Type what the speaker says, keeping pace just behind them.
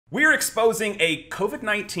We're exposing a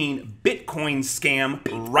COVID-19 Bitcoin scam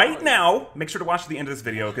right now. Make sure to watch the end of this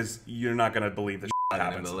video because you're not gonna believe this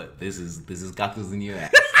happens. This is cactus in your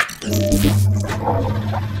ass.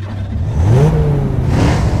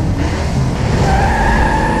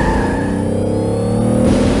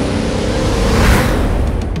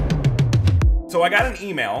 So I got an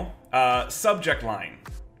email, subject line,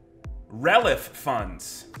 relief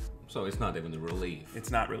funds. So it's not even a relief.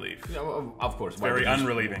 It's not relief. Yeah, well, of course. Very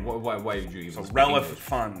unrelieving. Why would you even So speak relief English?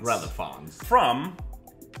 funds. Relief funds. From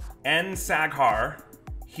N. Saghar.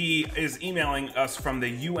 He is emailing us from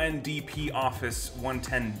the UNDP office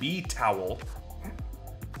 110B towel.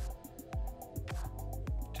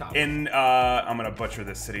 In, I'm gonna butcher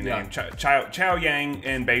this city name, Chaoyang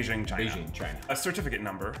in Beijing, China. Beijing, China. A certificate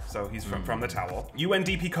number, so he's from the towel.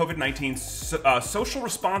 UNDP COVID-19 Social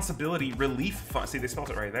Responsibility Relief Fund. See, they spelled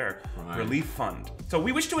it right there. Right. Relief Fund. So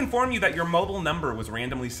we wish to inform you that your mobile number was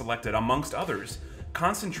randomly selected, amongst others,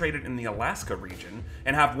 concentrated in the Alaska region,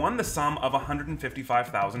 and have won the sum of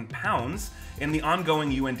 £155,000 in the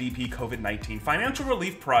ongoing UNDP COVID-19 financial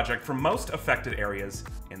relief project for most affected areas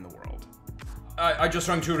in the world. I just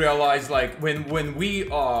trying to realize, like, when we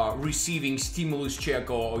are receiving stimulus check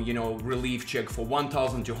or, you know, relief check for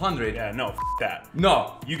 1,200. Yeah, no, f that.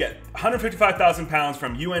 No. You get £155,000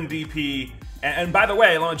 from UNDP, and by the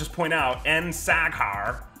way, let me just point out, N.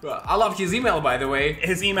 Saghar. I love his email, by the way.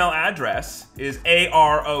 His email address is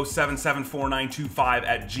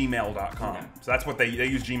aro774925@gmail.com. Okay. So that's what they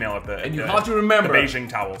use Gmail at the. And you have to remember the Beijing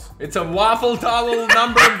towels. It's a waffle towel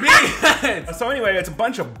number B. So anyway, it's a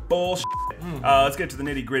bunch of bullshit. Let's get to the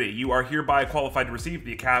nitty gritty. You are hereby qualified to receive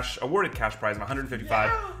the awarded cash prize of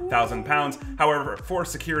 £155,000. However, for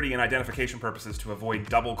security and identification purposes, to avoid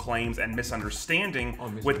double claims and misunderstanding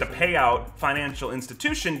with the payout financial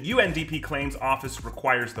institution, UNDP Claims Office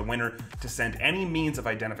requires the winner to send any means of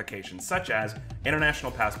identification, such as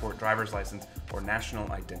international passport, driver's license, or national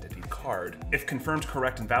identity card. If confirmed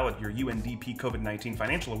correct and valid, your UNDP COVID-19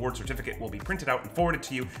 financial award certificate will be printed out and forwarded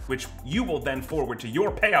to you, which you will then forward to your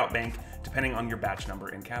payout bank, depending on your batch number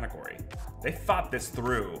and category. They thought this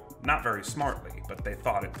through, not very smartly, but they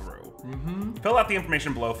thought it through. Fill out the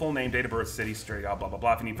information below, full name, date of birth, city, street, blah, blah,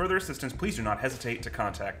 blah. If you need further assistance, please do not hesitate to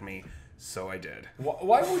contact me. So I did.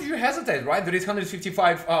 Why would you hesitate, right? There is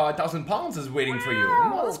 £155,000 is waiting for you.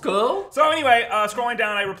 Oh, that's cool. So anyway, scrolling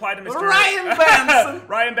down, I replied to Mr. Ryan Benson.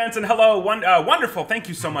 Ryan Benson, hello, wonderful, thank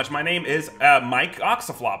you so much. My name is Mike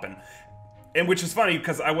Oxafloppin. And which is funny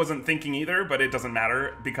because I wasn't thinking either, but it doesn't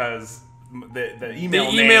matter because the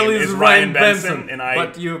email name is Ryan Benson, and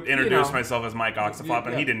I introduced myself as Mike Oxafloppin,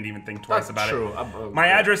 and he didn't even think twice about it. My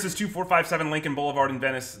address is 2457 Lincoln Boulevard in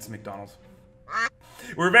Venice. It's McDonald's.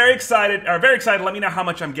 We're very excited. Let me know how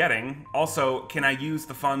much I'm getting. Also, can I use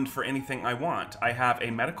the fund for anything I want? I have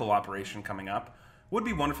a medical operation coming up. Would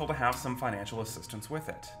be wonderful to have some financial assistance with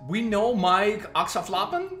it. We know Mike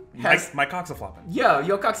Oxafloppin has... Mike Oxafloppin. Yeah,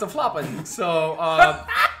 you're Oxafloppin. So,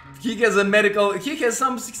 he has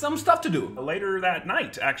some stuff to do. Later that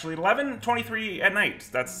night, actually, 11:23 at night.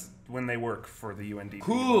 That's when they work for the UNDP.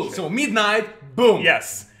 Cool. So midnight, boom.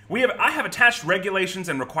 Yes. I have attached regulations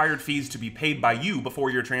and required fees to be paid by you before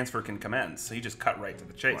your transfer can commence. So you just cut right to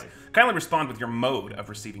the chase. Right. Kindly respond with your mode of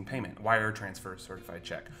receiving payment. Wire transfer, certified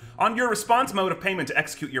check. On your response mode of payment to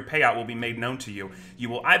execute your payout will be made known to you. You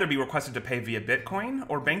will either be requested to pay via Bitcoin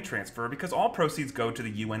or bank transfer because all proceeds go to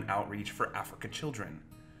the UN Outreach for Africa Children.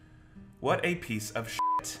 What a piece of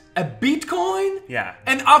shit. A Bitcoin? Yeah.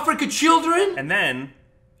 And Africa Children? And then,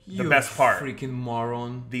 the best part. Freaking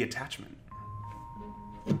moron. The attachment.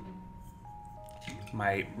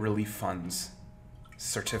 My relief funds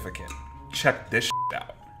certificate. Check this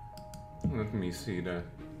out. Let me see that.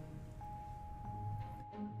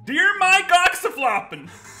 Dear Mike Oxafloppin,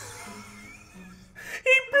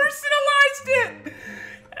 he personalized it.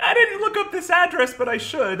 I didn't look up this address, but I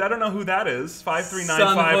should. I don't know who that is.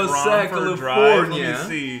 5395 Romford Drive. Let me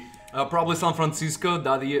see. Probably San Francisco,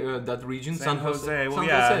 that region. San Jose. Well, San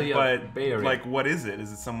yeah, Jose, yeah, but Bay Area. like, what is it?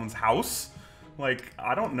 Is it someone's house? Like,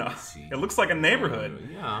 I don't know. It looks like a neighborhood.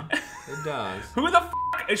 Yeah, it does. Who the f***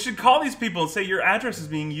 I should call these people and say your address is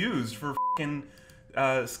being used for f***ing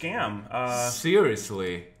scam.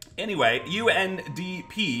 Seriously. Anyway,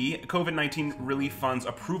 UNDP COVID-19 Relief Funds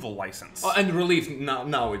approval license. Oh, and relief,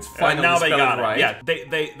 now it's finally now they got right. Yeah,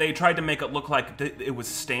 they tried to make it look like it was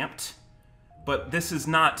stamped, but this is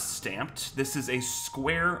not stamped. This is a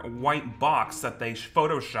square white box that they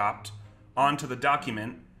photoshopped onto the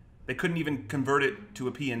document. They couldn't even convert it to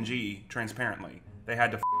a PNG transparently. They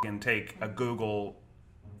had to f***ing take a Google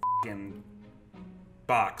f***ing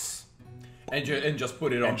box And just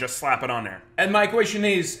put it on. And just slap it on there. And my question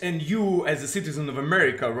is, and you as a citizen of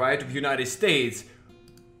America, right, of the United States,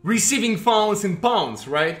 receiving funds in pounds,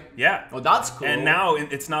 right? Yeah. Oh, that's cool. And now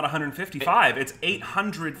it's not 155, it's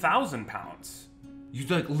 800,000 pounds. You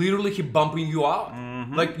like literally he bumping you out.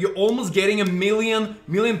 Like you're almost getting a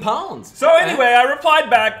million pounds. So anyway, I replied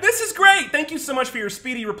back, this is great. Thank you so much for your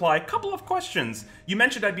speedy reply. Couple of questions. You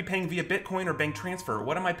mentioned I'd be paying via Bitcoin or bank transfer.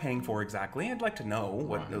 What am I paying for exactly? I'd like to know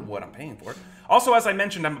what I'm paying for. Also, as I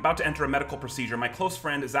mentioned, I'm about to enter a medical procedure. My close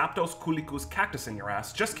friend, Zapdos culicus cactus in your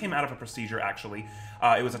ass, just came out of a procedure actually.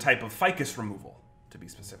 It was a type of ficus removal, to be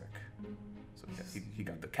specific. So yeah, he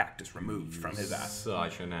got the cactus removed from his ass.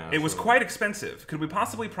 Such an ass. It was quite expensive. Could we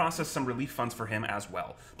possibly process some relief funds for him as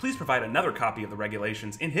well? Please provide another copy of the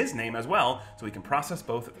regulations in his name as well, so we can process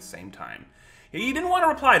both at the same time. He didn't want to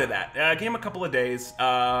reply to that. Gave him a couple of days.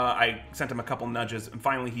 I sent him a couple nudges, and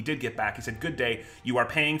finally he did get back. He said, good day. You are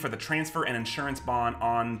paying for the transfer and insurance bond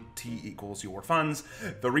on T equals your funds.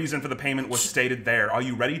 The reason for the payment was stated there. Are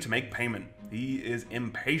you ready to make payment? He is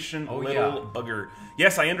impatient bugger.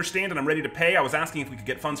 Yes, I understand and I'm ready to pay. I was asking if we could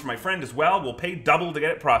get funds for my friend as well. We'll pay double to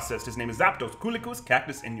get it processed. His name is Zapdos culicus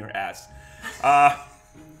cactus in your ass.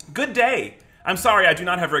 Good day. I'm sorry, I do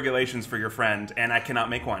not have regulations for your friend, and I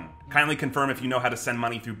cannot make one. Kindly confirm if you know how to send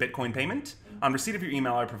money through Bitcoin payment. On receipt of your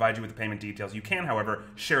email, I provide you with the payment details. You can, however,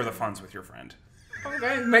 share the funds with your friend.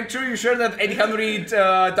 Okay, make sure you share that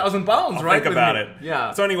 800,000 pounds, right? Think about it.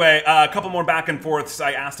 Yeah. So anyway, a couple more back and forths.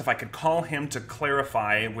 I asked if I could call him to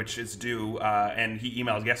clarify, which is due, and he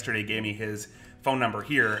emailed yesterday, gave me his phone number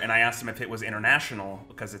here, and I asked him if it was international,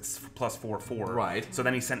 because it's +44. Right. So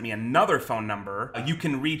then he sent me another phone number. You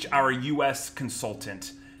can reach our U.S.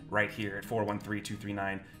 consultant right here at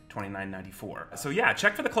 413-239-2994. So yeah,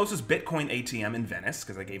 check for the closest Bitcoin ATM in Venice,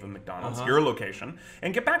 because I gave him McDonald's, your location,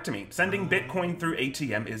 and get back to me. Sending Bitcoin through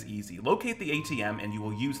ATM is easy. Locate the ATM, and you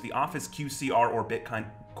will use the Office QCR or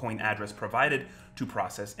Bitcoin address provided to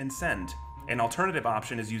process and send. An alternative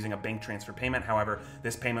option is using a bank transfer payment. However,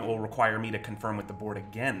 this payment will require me to confirm with the board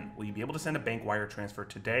again. Will you be able to send a bank wire transfer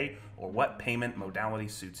today, or what payment modality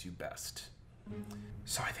suits you best?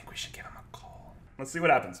 So I think we should give him a call. Let's see what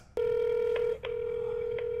happens.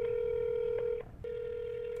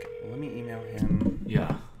 Okay, let me email him.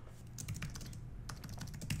 Yeah.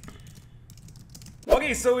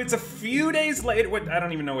 Okay, so it's a few days later. I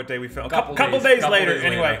don't even know what day we filmed. Couple days later.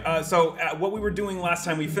 Anyway, so what we were doing last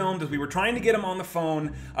time we filmed is we were trying to get him on the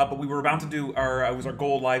phone, but we were about to do our it was our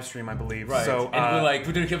gold live stream, I believe. Right. So and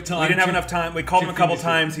we didn't have time. We didn't have enough time. We called him a couple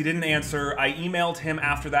times. He didn't answer. I emailed him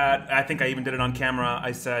after that. I think I even did it on camera.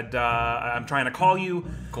 I said, I'm trying to call you.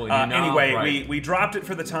 Anyway, right. we dropped it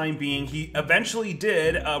for the time being. He eventually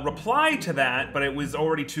did reply to that, but it was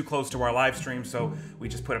already too close to our live stream, so we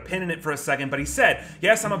just put a pin in it for a second. But he said,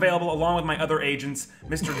 yes, I'm available along with my other agents,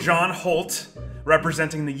 Mr. John Holt,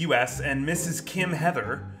 representing the US, and Mrs. Kim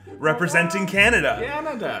Heather, representing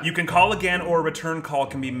Canada. You can call again, or a return call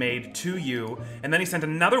can be made to you. And then he sent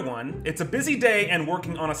another one. It's a busy day, and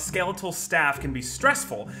working on a skeletal staff can be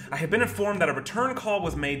stressful. I have been informed that a return call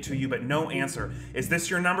was made to you, but no answer. Is this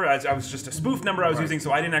your number? I was just a spoof number I was using,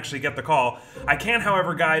 so I didn't actually get the call. I can,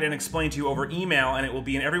 however, guide and explain to you over email, and it will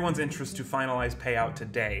be in everyone's interest to finalize payout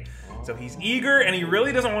today. So he's eager, and he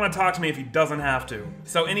really doesn't want to talk to me if he doesn't have to.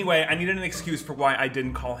 So anyway, I needed an excuse for why I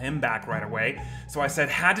didn't call him back right away. So I said,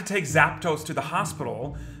 had to take Zapdos to the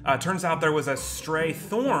hospital. Turns out there was a stray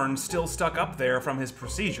thorn still stuck up there from his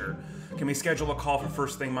procedure. Can we schedule a call for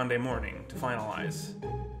first thing Monday morning to finalize?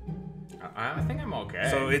 I think I'm okay.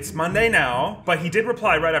 So it's Monday now, but he did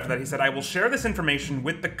reply right after that. He said, I will share this information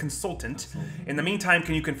with the consultant. In the meantime,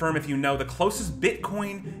 can you confirm if you know the closest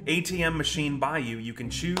Bitcoin ATM machine by you? You can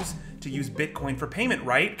choose to use Bitcoin for payment,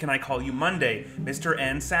 right? Can I call you Monday? Mr.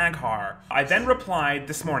 N. Saghar. I then replied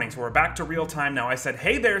this morning, so we're back to real time now. I said,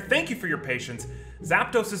 hey there, thank you for your patience.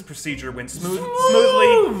 Zapdos' procedure went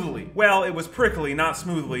smoothly. Well, it was prickly, not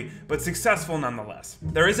smoothly, but successful nonetheless.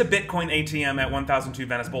 There is a Bitcoin ATM at 1002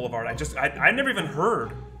 Venice Boulevard. I never even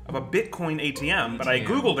heard of a Bitcoin ATM, but I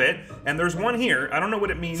Googled it, and there's one here. I don't know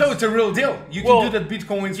what it means. So it's a real deal. You can do that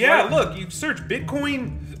Bitcoins. Yeah, look, you search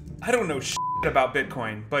Bitcoin. I don't know shit about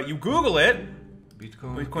Bitcoin, but you Google it.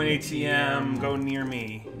 Bitcoin ATM, go near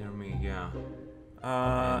me. Near me, yeah.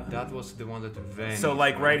 That was the one that vanished. So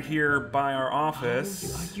like right here by our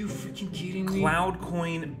office. Are you freaking kidding me?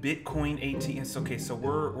 Cloudcoin Bitcoin ATM. Okay, so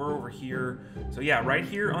we're over here. So yeah, right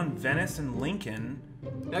here on Venice and Lincoln.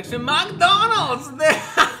 Next to McDonald's,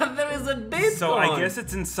 there is a Bitcoin. So I guess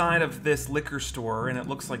it's inside of this liquor store, and it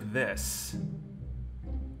looks like this.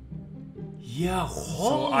 Yeah,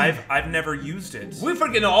 so I've never used it. We're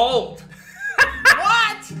freaking old.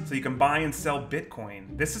 What? So you can buy and sell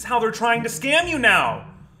Bitcoin. This is how they're trying to scam you now.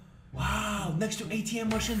 Wow, next to ATM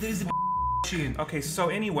machine there is a machine. Okay, so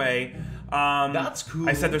anyway, that's cool.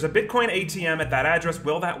 I said there's a Bitcoin ATM at that address.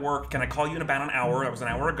 Will that work? Can I call you in about an hour? That was an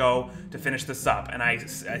hour ago to finish this up. And I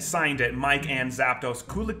signed it, Mike and Zapdos,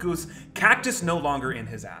 Kulikus, cactus no longer in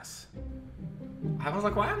his ass. I was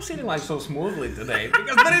like, why am I sitting like so smoothly today?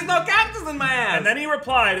 Because there is no cactus in my ass. And then he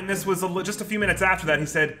replied, and this was just a few minutes after that, he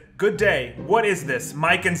said, good day, what is this?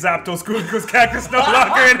 Mike and Zapdos, Kulikus, cactus no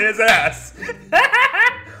longer in his ass.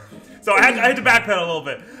 So I had to backpedal a little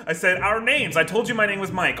bit. I said, our names. I told you my name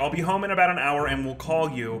was Mike. I'll be home in about an hour and we'll call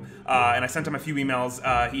you. And I sent him a few emails.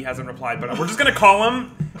 He hasn't replied, but we're just going to call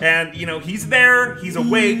him. And, you know, he's there. He's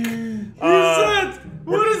awake.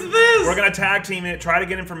 What is this? We're going to tag team it, try to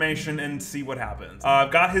get information, and see what happens. I've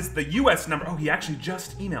got the U.S. number. Oh, he actually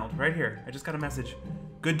just emailed right here. I just got a message.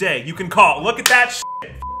 Good day. You can call. Look at that shit.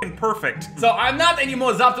 F***ing perfect. So I'm not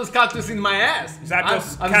anymore Zapdos cactus in my ass.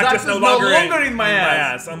 Zapdos I'm cactus Zapdos no longer in my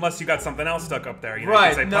ass. Unless you got something else stuck up there. You know,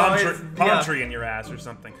 right. You could say palm tree in your ass or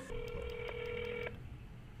something.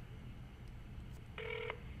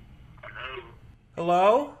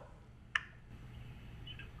 Hello?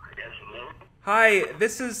 Yes, hello? Hi,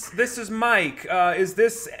 this is Mike. Is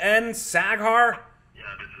this N. Saghar? Yeah,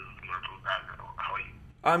 this is Marco Baco. How are you?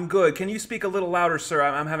 I'm good. Can you speak a little louder, sir?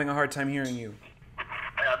 I'm having a hard time hearing you.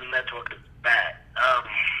 The network is bad.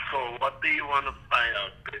 So what do you want to find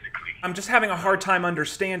out, basically? I'm just having a hard time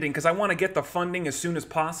understanding because I want to get the funding as soon as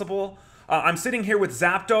possible. I'm sitting here with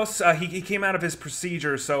Zapdos. He came out of his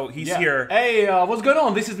procedure, so he's here. Hey, what's going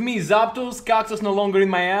on? This is me, Zapdos, cactus no longer in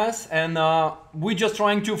my ass, and we're just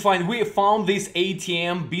trying to find. We found this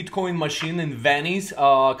ATM Bitcoin machine in Venice,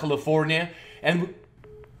 California, and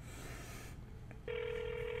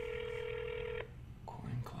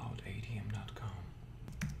coincloudatm.com.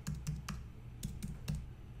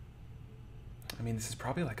 I mean, this is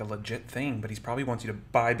probably like a legit thing, but he probably wants you to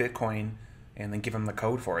buy Bitcoin and then give him the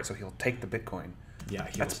code for it, so he'll take the Bitcoin. Yeah,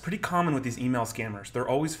 that's pretty common with these email scammers. They're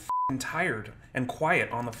always f***ing tired and quiet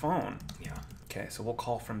on the phone. Yeah. Okay, so we'll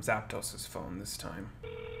call from Zapdos' phone this time.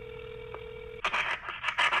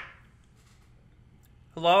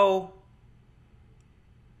 Hello?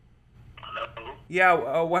 Hello?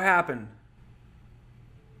 Yeah, what happened?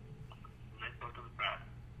 Network is bad.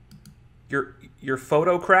 Your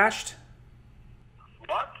photo crashed?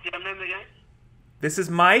 What's your name again? This is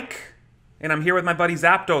Mike, and I'm here with my buddy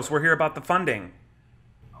Zapdos. We're here about the funding.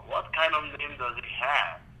 What kind of name does he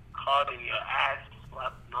have? Caught in your ass,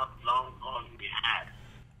 slept not long on the hat.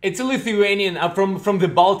 It's a Lithuanian from the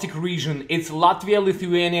Baltic region. It's Latvia,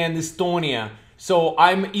 Lithuania, and Estonia. So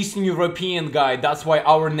I'm Eastern European guy. That's why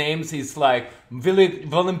our names is like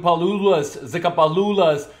Valimpalulas,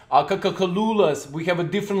 Zakapalulas, Kakakalulas. We have a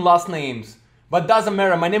different last names. But doesn't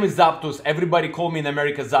matter. My name is Zapdos. Everybody call me in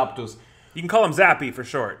America Zapdos. You can call him Zappy for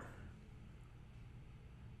short.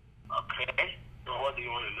 Okay. So what do you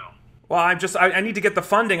want to know? Well, I need to get the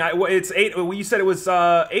funding. You said it was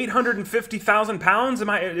 850,000 pounds.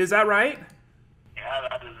 Is that right? Yeah,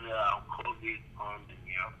 that is COVID funding,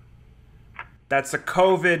 yeah. That's a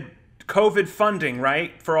COVID funding,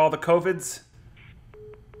 right? For all the COVIDs?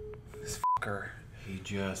 This fucker. He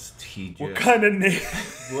just... What kind of name?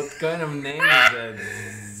 What kind of name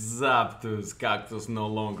is that? Zapdos, cactus no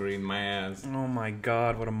longer in my ass. Oh my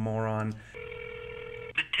god, what a moron.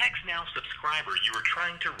 The text now subscriber you were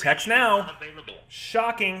trying to reach Text now. is unavailable.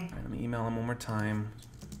 Shocking. All right, let me email him one more time.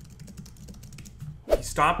 He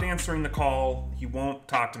stopped answering the call. He won't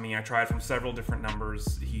talk to me. I tried from several different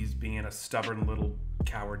numbers. He's being a stubborn little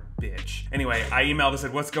coward bitch. Anyway, I emailed and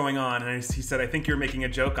said, what's going on? And he said, I think you're making a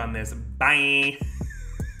joke on this. Bye.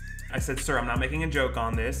 I said, sir, I'm not making a joke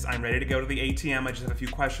on this. I'm ready to go to the ATM. I just have a few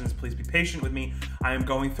questions. Please be patient with me. I am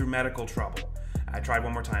going through medical trouble. I tried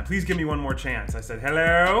one more time. Please give me one more chance. I said,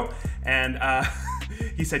 hello. And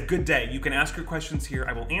he said, good day. You can ask your questions here.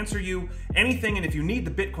 I will answer you anything. And if you need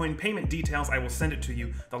the Bitcoin payment details, I will send it to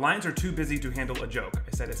you. The lines are too busy to handle a joke.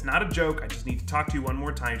 I said, it's not a joke. I just need to talk to you one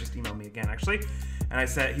more time. Just email me again, actually. And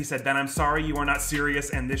he said, then I'm sorry you are not serious.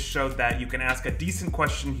 And this showed that you can ask a decent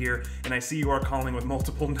question here. And I see you are calling with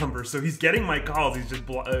multiple numbers. So he's getting my calls. He's just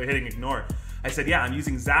hitting ignore. I said, yeah, I'm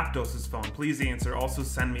using Zapdos' phone. Please answer. Also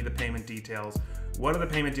send me the payment details. What are the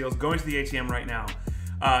payment deals? Going to the ATM right now.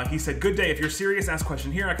 He said, good day. If you're serious, ask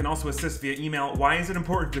question here. I can also assist via email. Why is it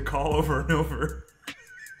important to call over and over?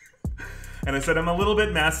 And I said, I'm a little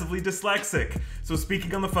bit massively dyslexic. So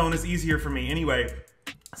speaking on the phone is easier for me. Anyway,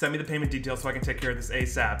 send me the payment details so I can take care of this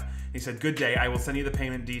ASAP. He said, good day. I will send you the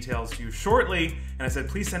payment details to you shortly. And I said,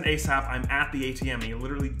 please send ASAP. I'm at the ATM. And he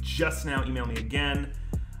literally just now emailed me again.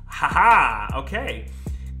 Haha, okay.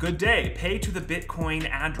 Good day, pay to the Bitcoin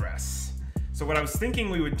address. So what I was thinking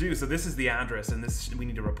we would do, so this is the address and this we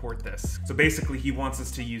need to report this. So basically he wants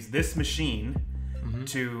us to use this machine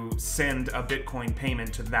to send a Bitcoin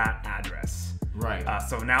payment to that address. Right.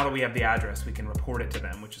 So now that we have the address, we can report it to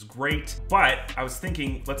them, which is great. But I was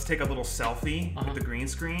thinking, let's take a little selfie with the green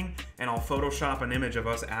screen, and I'll Photoshop an image of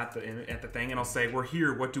us at the thing, and I'll say, "We're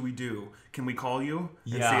here. What do we do? Can we call you?"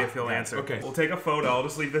 And see if he'll answer. Okay. We'll take a photo. I'll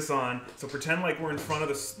just leave this on. So pretend like we're in front of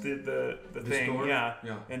the thing. store? Yeah.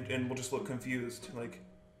 Yeah. And we'll just look confused, like.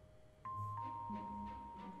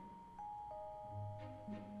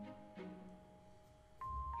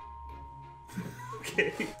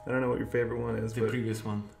 Okay. I don't know what your favorite one is. The previous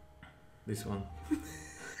one. This one.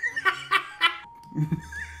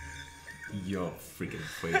 Your freaking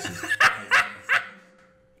faces.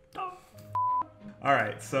 All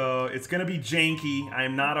right, so it's gonna be janky. I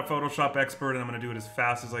am not a Photoshop expert, and I'm gonna do it as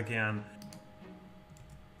fast as I can.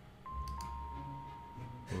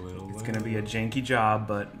 It's gonna be a janky job,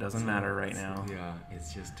 but doesn't matter right now. Yeah,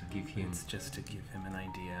 it's just to give him. It's just to give him an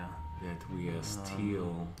idea. That we are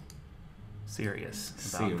still serious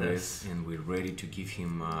about this, and we're ready to give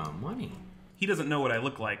him money. He doesn't know what I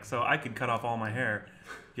look like, so I could cut off all my hair,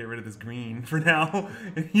 get rid of this green for now.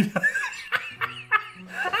 You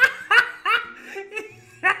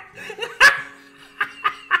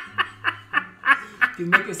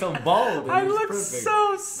make yourself bald. I look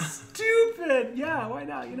so stupid. Yeah, why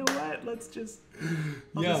not? You know what? Let's just.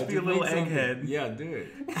 I'll just be a little egghead. Yeah, do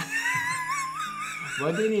it.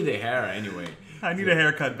 Why do you need a hair anyway? I need a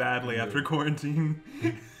haircut badly after quarantine.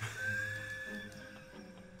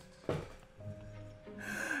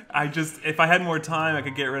 If I had more time, I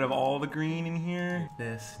could get rid of all the green in here.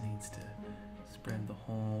 This needs to spread the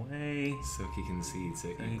whole way. So he can see it. So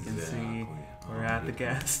he can see we're at the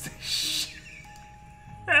gas station.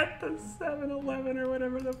 At the 7-Eleven or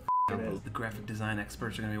whatever the it is. The graphic design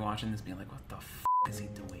experts are gonna be watching this being like, what the is he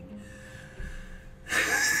doing?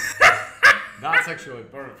 That's actually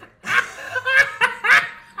perfect.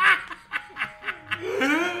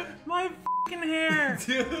 My fucking hair!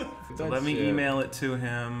 So let me email it to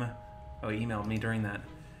him. Oh, he emailed me during that.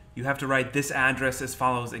 You have to write this address as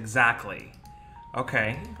follows exactly.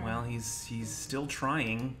 Okay, well, he's still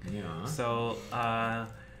trying. Yeah. So,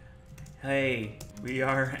 hey, we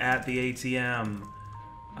are at the ATM.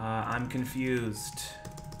 I'm confused.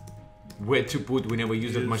 Where to put? We never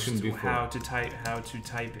used that machine before. How to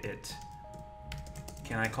type it.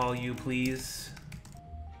 Can I call you, please?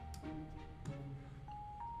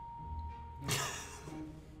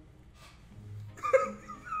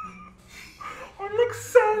 I look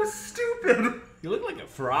so stupid. You look like a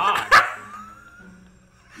frog.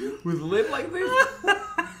 With lip like this?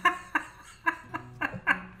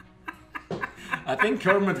 I think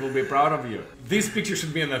Kermit will be proud of you. This picture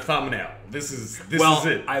should be in the thumbnail. This is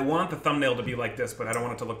it. I want the thumbnail to be like this, but I don't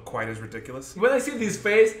want it to look quite as ridiculous. When I see this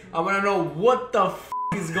face, I want to know what the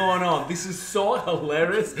is going on. This is so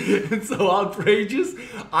hilarious and so outrageous.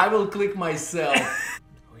 I will click myself.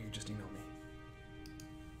 Oh, you just emailed me.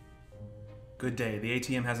 Good day. The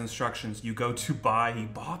ATM has instructions. You go to buy. He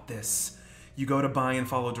bought this. You go to buy and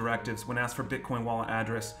follow directives. When asked for Bitcoin wallet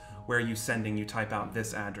address, where are you sending? You type out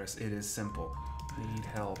this address. It is simple. Need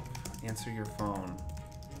help. Answer your phone.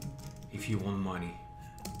 If you want money.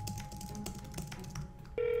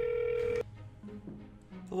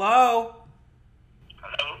 Hello?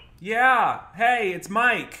 Hello? Yeah. Hey, it's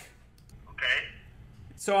Mike. Okay.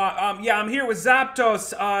 So, yeah, I'm here with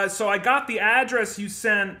Zapdos. So I got the address you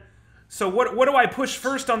sent. So what do I push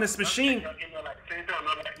first on this machine? Check your email, send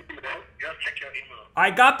another email. Just check your email.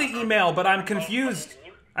 I got the email, but I'm confused.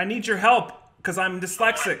 I need your help because I'm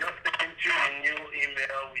dyslexic. Just send you a new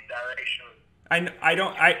email with directions.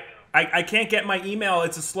 I can't get my email.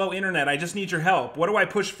 It's a slow internet. I just need your help. What do I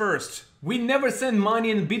push first? We never sent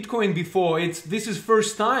money in Bitcoin before. This is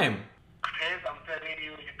first time. Hence, I'm telling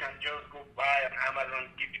you, you can just go buy an Amazon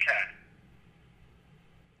gift card.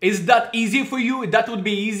 Is that easy for you? That would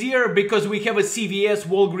be easier because we have a CVS,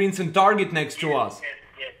 Walgreens, and Target next to us.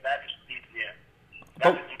 Yes, that is easier.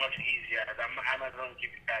 That is much easier. The Amazon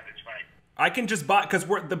gift card is fine. I can just buy because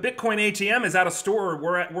the Bitcoin ATM is at a store.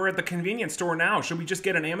 We're at the convenience store now. Should we just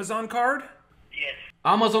get an Amazon card? Yes.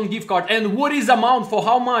 Amazon gift card. And what is amount for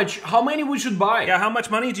how much? How many we should buy? Yeah, how much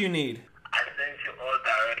money do you need? I sent you all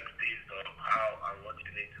directives of how and what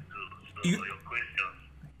you need to do. So You- for your questions.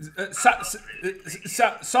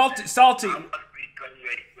 Salty. How much Bitcoin you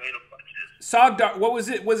are going to purchase? Sogdar, what was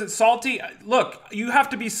it? Was it Salty? Look, you have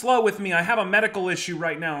to be slow with me. I have a medical issue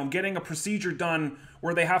right now. I'm getting a procedure done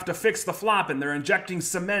where they have to fix the flop and they're injecting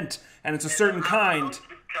cement and it's a certain kind.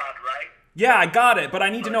 card, right? Yeah, I got it, but I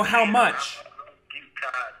need to know how much. Amazon gift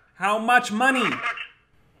card. How much money? How much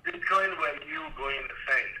Bitcoin were you going to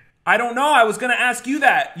send? I don't know. I was gonna ask you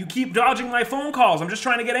that. You keep dodging my phone calls. I'm just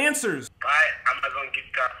trying to get answers. Buy Amazon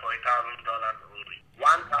gift card for $1,000 only.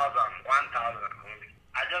 1,000 only.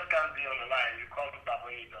 I just can't be on the line. You call me back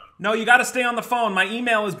when you're done. No, you gotta stay on the phone. My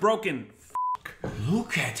email is broken.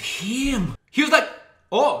 Look at him. He was like,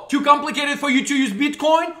 oh, too complicated for you to use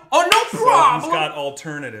Bitcoin? Oh, no problem. So he's got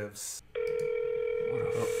alternatives.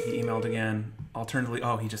 Oh, he emailed again. Alternatively,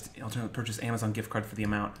 purchase Amazon gift card for the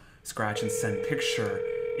amount. Scratch and send picture.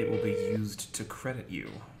 It will be used to credit you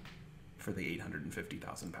for the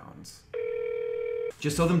 850,000 pounds.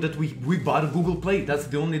 Just tell them that we bought a Google Play. That's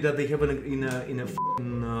the only that they have in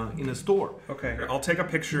a store. Okay, I'll take a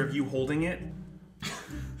picture of you holding it.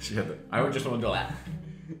 I just want to do that.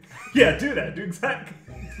 Yeah, do that. Do exactly.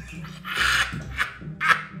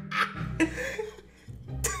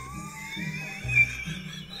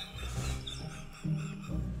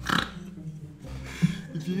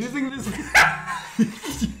 If you're using this,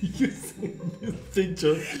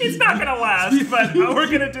 picture, It's not gonna last, but we're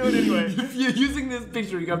gonna do it anyway. if you're using this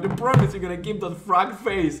picture, you have to promise you're gonna keep that frog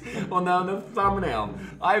face on the thumbnail.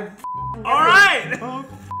 All right.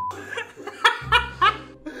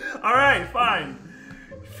 All right, fine.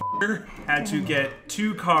 Had to get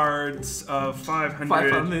 2 cards of 500,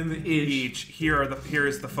 500 each.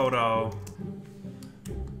 Here's the photo.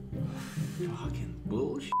 Fucking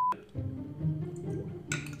bullshit.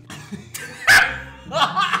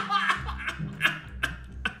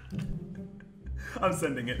 I'm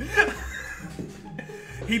sending it.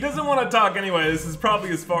 He doesn't want to talk anyway. This is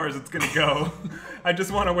probably as far as it's gonna go. I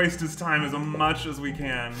just want to waste his time as much as we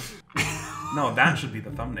can. No, that should be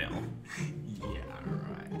the thumbnail. Yeah,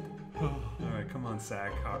 right. Alright, come on,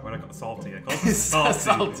 Sack. What I call salty. I call him salty.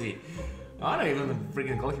 Salty. I don't even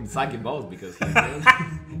freaking call him Saggy Balls because he's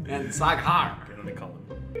and Sag Hard. Okay, let me call him.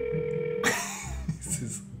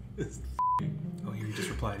 This Oh, he just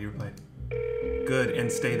replied. He replied. Good,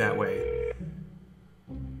 and stay that way.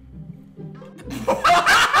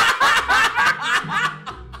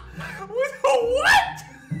 What?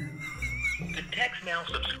 The text now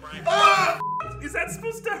subscribe. Is that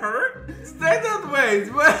supposed to hurt? Stay that way.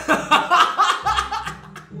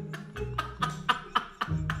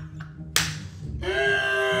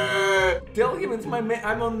 Tell him it's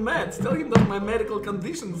I'm on meds. Tell him that my medical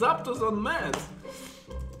condition. Zapdos on meds.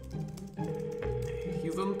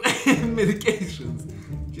 He's on medications.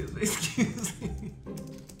 Just excuse me.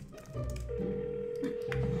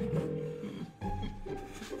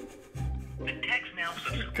 The text now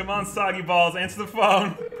subscribe. Come on, Soggy Balls, answer the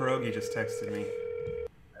phone. Pierogi just texted me.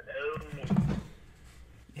 Hello.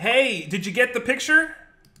 Hey, did you get the picture?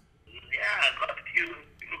 Yeah, I got you. You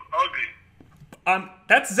look ugly.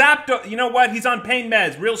 That's Zapdo. You know what? He's on pain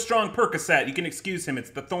meds. Real strong Percocet. You can excuse him. It's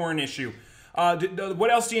the thorn issue. What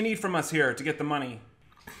else do you need from us here to get the money?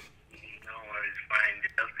 No worries, fine.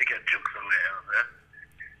 Just take a joke somewhere else, huh?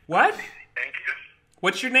 What? Thank you.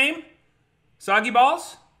 What's your name? Soggy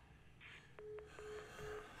Balls?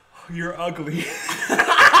 You're ugly.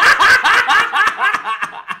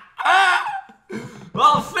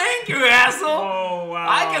 Well, thank you, asshole. Oh, wow.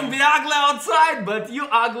 I can be ugly outside, but you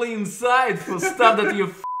ugly inside for stuff that you're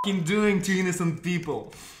fucking doing to innocent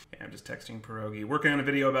people. Yeah, I'm just texting Pierogi. Working on a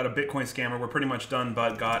video about a Bitcoin scammer. We're pretty much done,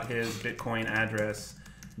 but got his Bitcoin address.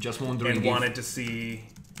 Just wondering And wanted to see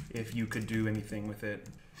if you could do anything with it.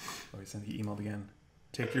 Oh, he emailed again.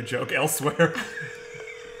 Take your joke elsewhere.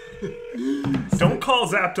 Don't call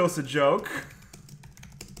Zapdos a joke.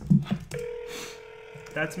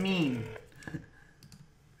 That's mean.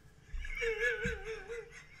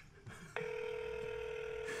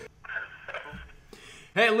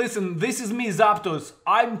 Hey, listen, this is me, Zapdos.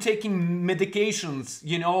 I'm taking medications,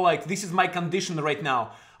 you know, like this is my condition right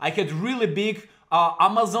now. I had really big not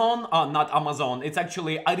Amazon, it's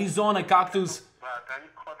actually Arizona cactus. Can you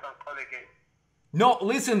cut and call again? No,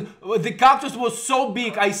 listen, the cactus was so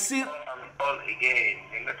big, I see... Call again.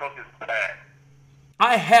 The network is bad.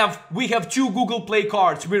 We have 2 Google Play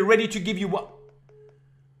cards. We're ready to give you one.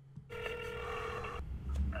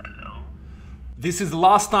 Hello? This is the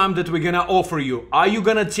last time that we're gonna offer you. Are you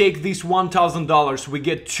gonna take this $1,000? We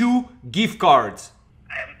get 2 gift cards.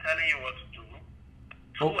 I am telling you what to do.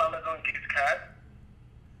 2 Oh. Amazon gift card.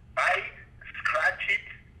 Buy it, scratch it,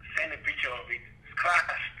 send a picture of it.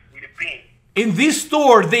 Scratched with a pin. In this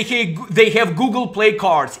store, they have Google Play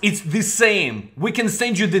cards. It's the same. We can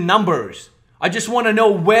send you the numbers. I just want to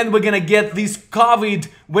know when we're gonna get this COVID,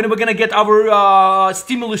 when we're gonna get our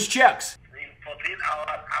stimulus checks. In 14 hours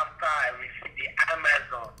after I received the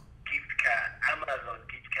Amazon gift card,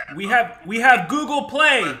 We have Google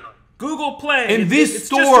Play. Google Play. In this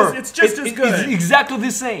store, it's just as good. It's exactly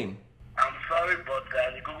the same. I'm sorry, but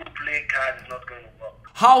the Google Play card is not going to work.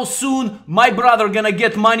 How soon my brother gonna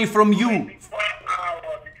get money from you? 24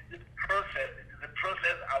 hours. It is the process. It is the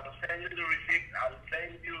process. I will send you the receipt. I will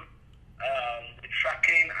send you the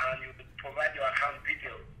tracking, and you will provide your account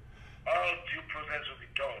details. All due process will be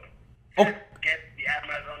done. Oh. Get the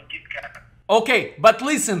Amazon gift card. Okay, but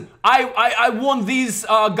listen, I want this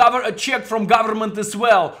a check from government as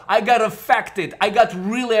well. I got affected. I got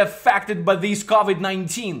really affected by this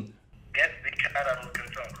COVID-19. Get the card and we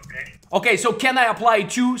can talk, okay? Okay, so can I apply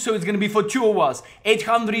too? So it's gonna be for two of us.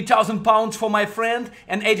 800,000 pounds for my friend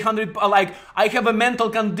and 800, like, I have a mental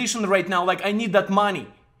condition right now, like I need that money.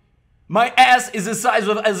 My ass is the size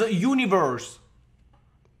of as a universe.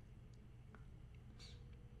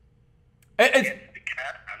 Get the card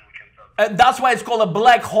and we can talk. That's why it's called a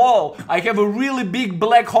black hole. I have a really big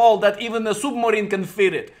black hole that even a submarine can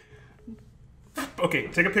fit it. Okay,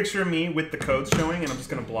 take a picture of me with the codes showing, and I'm just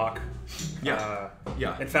gonna block. Yeah.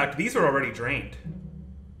 Yeah. In fact, these are already drained,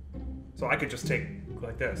 so I could just take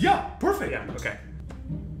like this. Yeah, perfect. Yeah. Okay.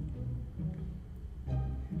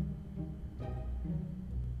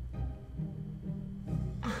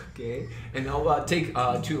 Okay, and I'll take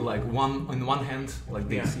two, like one on one hand, like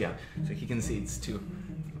this. Yeah. Yeah. So he can see it's two.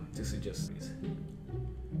 This is just this.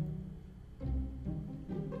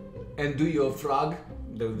 And do your frog,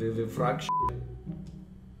 the frog.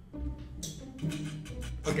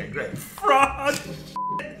 Okay, great. Fraud.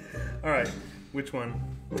 All right. Which one?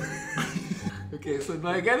 Okay, so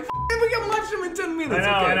like we can watch them in 10 minutes.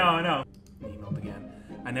 I know. Emailed again.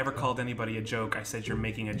 I never called anybody a joke. I said you're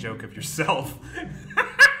making a joke of yourself.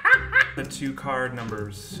 The 2 card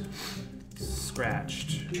numbers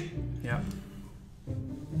scratched. Yep.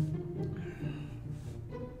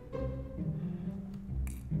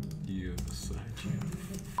 You have such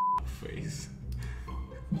a face.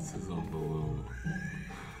 This is unbelievable.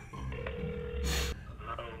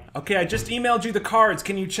 Okay, I just emailed you the cards.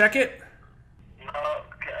 Can you check it?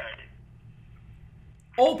 Okay.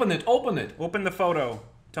 Open it. Open it. Open the photo.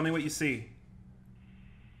 Tell me what you see.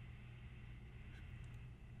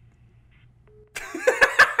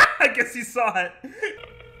 I guess you saw it.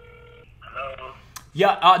 Hello?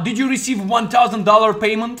 Yeah. Did you receive $1,000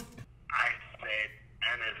 payment? I said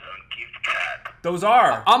Amazon gift card. Those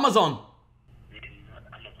are. Amazon. It is not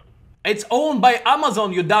Amazon. It's owned by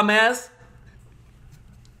Amazon, you dumbass.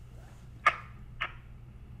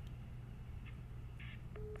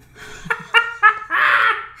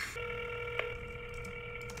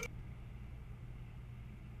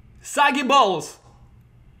 Saggy balls.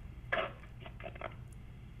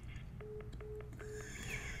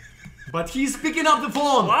 But he's picking up the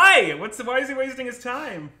phone. Why? Why is he wasting his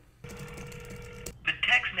time? The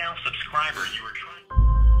text now subscriber you were trying.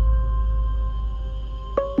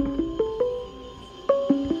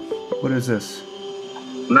 What is this?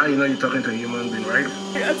 Now you know you're talking to a human being, right?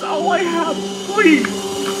 That's all I have. Please.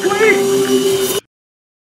 Please.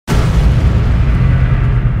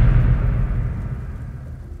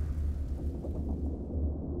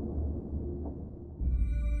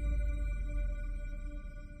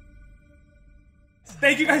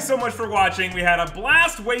 Thank you guys so much for watching. We had a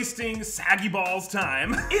blast wasting Saggy Balls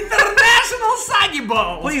time. International Saggy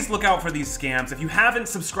Balls. Please look out for these scams. If you haven't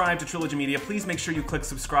subscribed to Trilogy Media, please make sure you click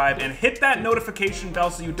subscribe and hit that notification bell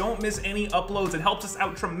so you don't miss any uploads. It helps us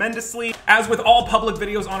out tremendously. As with all public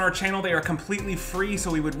videos on our channel, they are completely free, so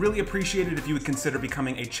we would really appreciate it if you would consider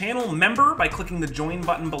becoming a channel member by clicking the join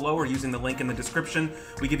button below or using the link in the description.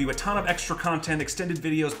 We give you a ton of extra content, extended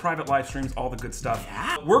videos, private live streams, all the good stuff.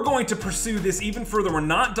 Yeah. We're going to pursue this even further. We're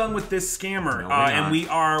not done with this scammer, and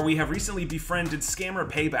we have recently befriended Scammer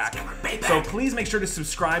Payback. So please make sure to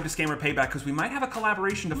subscribe to Scammer Payback because we might have a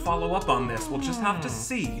collaboration to follow up on this. We'll just have to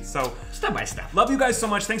see. So step by step. Love you guys so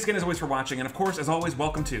much. Thanks again as always for watching, and of course, as always,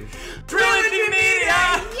 welcome to Trilogy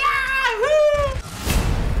Media. Yahoo!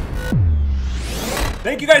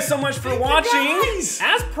 Thank you guys so much for watching.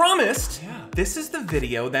 As promised, this is the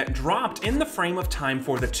video that dropped in the frame of time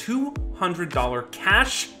for the $200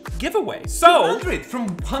 cash giveaway. So, 200 from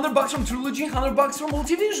 $100 from Trilogy, $100 from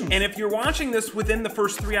Multivision. And if you're watching this within the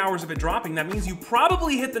first 3 hours of it dropping, that means you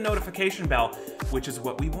probably hit the notification bell, which is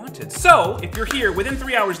what we wanted. So, if you're here within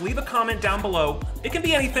 3 hours, leave a comment down below. It can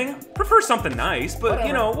be anything. Prefer something nice, but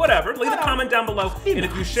you know, whatever. Leave a comment down below. And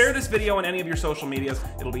if you share this video on any of your social medias,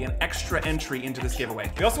 it'll be an extra entry into this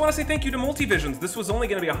giveaway. We also want to say thank you to Multivisions. This was only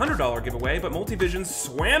going to be a $100 giveaway, but Multivisions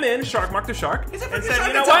swam in, Shark Mark the Shark, and said,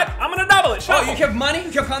 you know what? I'm going to double it. Oh, Shuffle. you have money?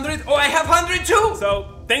 You have 100? Oh, I have 100 too!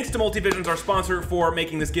 So, thanks to Multivisions, our sponsor, for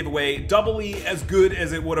making this giveaway doubly as good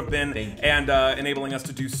as it would have been and enabling us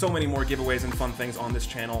to do so many more giveaways and fun things on this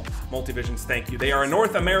channel. Multivisions, thank you. They are a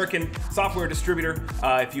North American software distributor.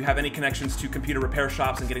 If you have any connections to computer repair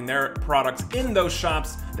shops and getting their products in those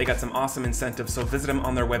shops, they got some awesome incentives, so visit them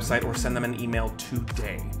on their website or send them an email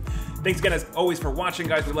today. Thanks again, as always, for watching,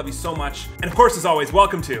 guys. We love you so much. And of course, as always,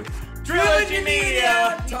 welcome to Trilogy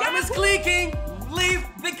Media! Time is clicking! Leave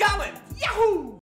the comment! Yahoo!